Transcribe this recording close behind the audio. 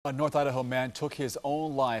A North Idaho man took his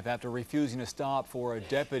own life after refusing to stop for a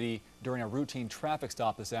deputy during a routine traffic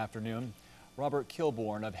stop this afternoon. Robert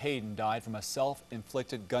Kilbourne of Hayden died from a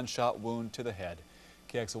self-inflicted gunshot wound to the head.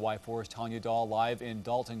 KXLY4's Tania Dall live in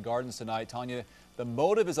Dalton Gardens tonight. Tania, the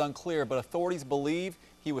motive is unclear, but authorities believe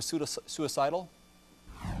he was suicidal.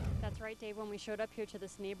 That's right, Dave. When we showed up here to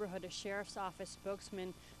this neighborhood, a sheriff's office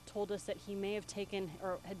spokesman told us that he may have taken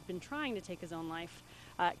or had been trying to take his own life.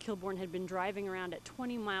 Kilbourne had been driving around at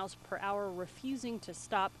 20 miles per hour, refusing to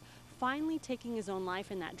stop, finally taking his own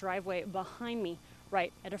life in that driveway behind me,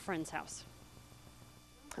 right at a friend's house.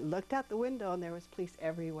 I looked out the window and there was police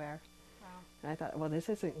everywhere. Wow. And I thought, well, this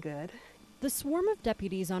isn't good. The swarm of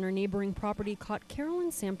deputies on her neighboring property caught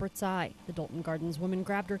Carolyn Sampert's eye. The Dalton Gardens woman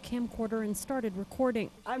grabbed her camcorder and started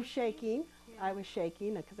recording. I'm shaking. I was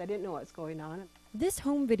shaking because I didn't know what was going on. This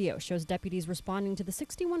home video shows deputies responding to the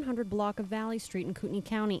 6100 block of Valley Street in Kootenai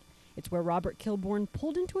County. It's where Robert Kilbourne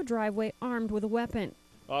pulled into a driveway armed with a weapon.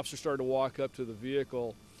 The officer started to walk up to the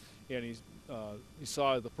vehicle, and he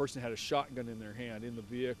saw the person had a shotgun in their hand in the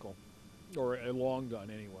vehicle, or a long gun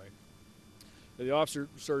anyway. The officer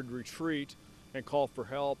started to retreat and call for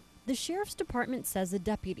help. The sheriff's department says a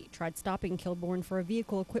deputy tried stopping Kilbourne for a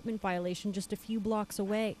vehicle equipment violation just a few blocks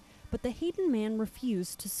away, but the Hayden man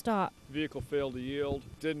refused to stop. The vehicle failed to yield,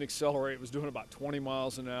 didn't accelerate, was doing about 20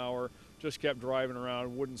 miles an hour, just kept driving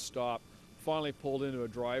around, wouldn't stop, finally pulled into a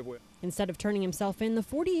driveway. Instead of turning himself in, the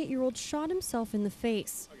 48-year-old shot himself in the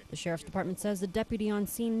face. The sheriff's department says the deputy on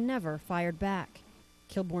scene never fired back.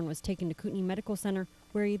 Kilbourne was taken to Kootenai Medical Center,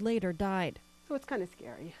 where he later died. So it's kind of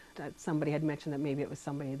scary that somebody had mentioned that maybe it was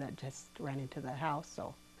somebody that just ran into the house.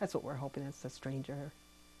 So that's what we're hoping, it's a stranger.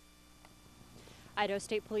 Idaho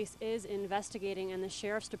State Police is investigating, and the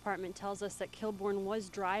sheriff's department tells us that Kilbourne was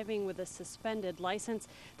driving with a suspended license.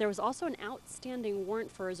 There was also an outstanding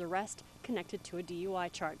warrant for his arrest connected to a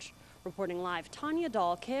DUI charge. Reporting live, Tania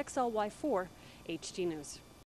Dall, KXLY4 HD News.